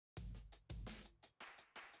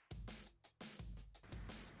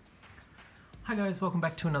Hi guys, welcome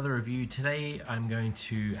back to another review. Today I'm going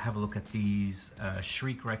to have a look at these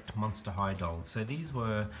Shriek wrecked Monster High dolls. So these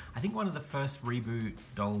were, I think, one of the first reboot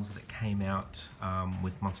dolls that came out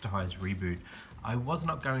with Monster High's reboot. I was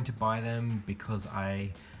not going to buy them because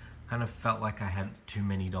I kind of felt like I had too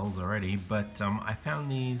many dolls already, but I found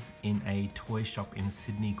these in a toy shop in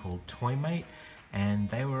Sydney called Toymate, and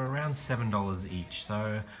they were around $7 each.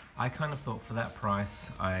 So I kind of thought for that price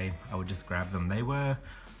I would just grab them. They were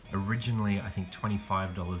originally, I think,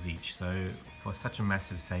 $25 each, so for such a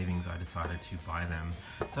massive savings I decided to buy them.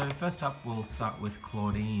 So first up we'll start with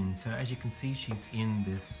Clawdeen. So as you can see, she's in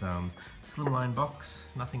this slimline box,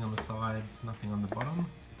 nothing on the sides, nothing on the bottom,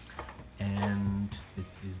 and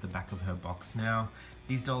this is the back of her box. Now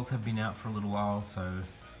these dolls have been out for a little while, so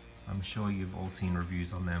I'm sure you've all seen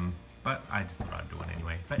reviews on them, but I just thought I'd do it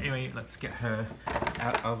anyway. But anyway, let's get her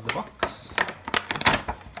out of the box.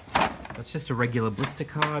 It's just a regular blister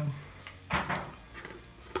card.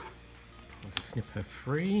 Let's snip her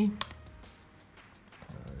free.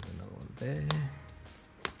 There's another one there.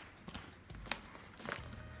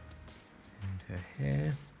 And her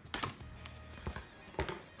hair.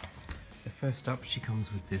 So first up, she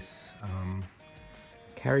comes with this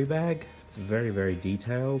carry bag. It's very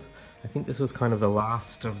detailed. I think this was kind of the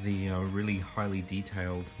last of the really highly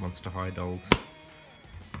detailed Monster High dolls.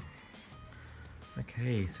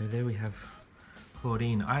 Okay, so there we have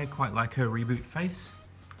Clawdeen. I quite like her reboot face.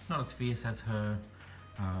 Not as fierce as her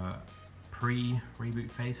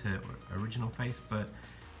pre-reboot face, her original face, but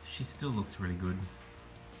she still looks really good.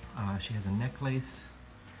 She has a necklace,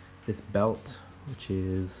 this belt, which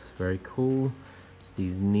is very cool. Just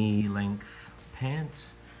these knee-length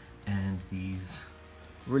pants, and these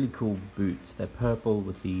really cool boots. They're purple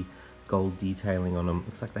with the gold detailing on them.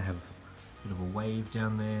 Looks like they have a bit of a wave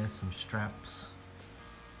down there, some straps.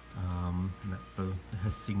 And that's her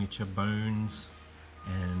signature bones,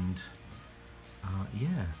 and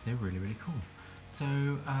yeah, they're really cool. So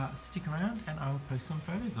stick around and I'll post some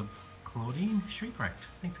photos of Clawdeen Shriek wrecked.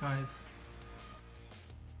 Thanks guys.